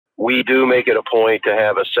we do make it a point to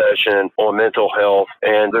have a session on mental health.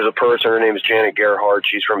 And there's a person, her name is Janet Gerhardt.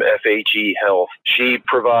 She's from FHE Health. She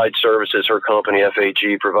provides services. Her company,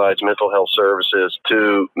 FHE, provides mental health services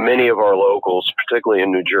to many of our locals, particularly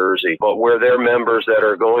in New Jersey. But where their members that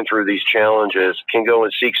are going through these challenges can go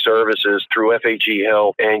and seek services through FHE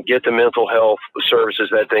Health and get the mental health services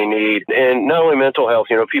that they need. And not only mental health,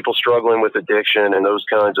 people struggling with addiction and those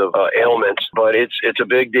kinds of ailments, but it's a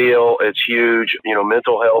big deal. It's huge.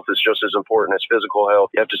 Mental health is just as important as physical health.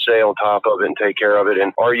 You have to stay on top of it and take care of it.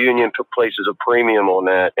 And our union places a premium on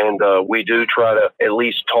that. And we do try to at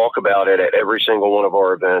least talk about it at every single one of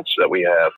our events that we have.